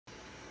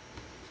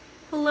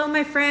Hello,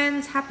 my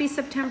friends. Happy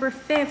September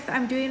 5th.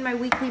 I'm doing my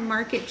weekly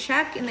market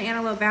check in the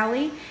Antelope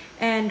Valley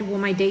and, well,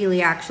 my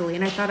daily actually,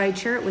 and I thought I'd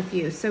share it with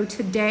you. So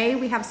today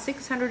we have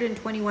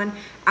 621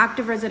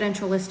 active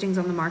residential listings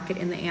on the market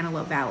in the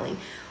Antelope Valley.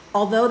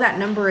 Although that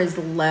number is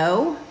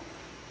low,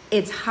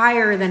 it's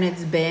higher than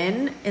it's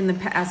been in the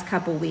past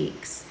couple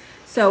weeks.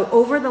 So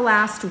over the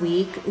last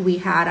week, we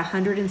had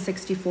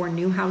 164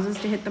 new houses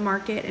to hit the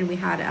market and we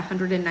had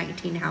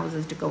 119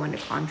 houses to go into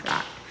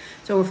contract.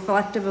 So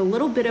reflective a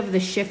little bit of the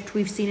shift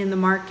we've seen in the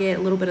market,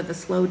 a little bit of the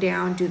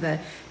slowdown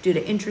due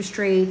to interest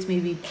rates,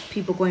 maybe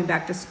people going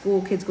back to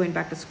school, kids going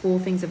back to school,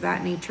 things of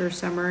that nature,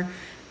 summer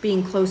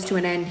being close to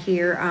an end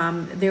here.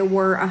 There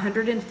were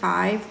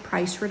 105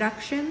 price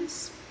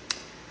reductions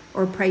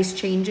or price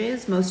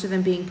changes, most of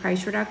them being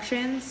price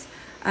reductions.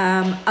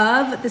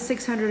 Of the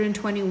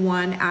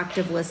 621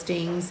 active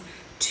listings,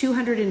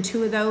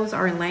 202 of those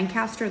are in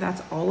Lancaster,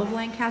 that's all of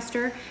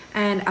Lancaster,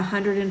 and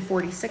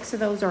 146 of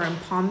those are in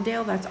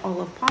Palmdale, that's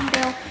all of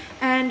Palmdale.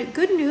 And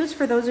good news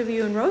for those of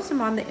you in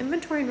Rosamond, the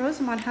inventory in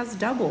Rosamond has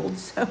doubled.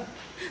 So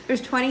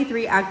there's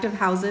 23 active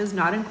houses,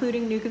 not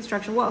including new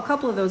construction. Well, a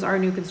couple of those are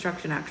new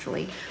construction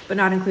actually, but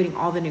not including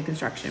all the new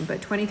construction,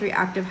 but 23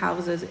 active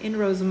houses in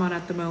Rosamond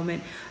at the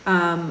moment.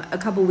 A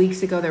couple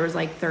weeks ago, there was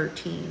like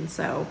 13,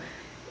 so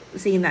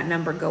seeing that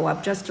number go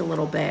up just a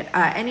little bit.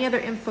 Any other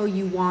info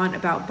you want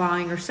about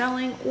buying or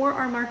selling or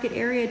our market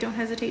area, don't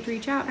hesitate to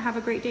reach out. Have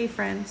a great day,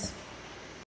 friends.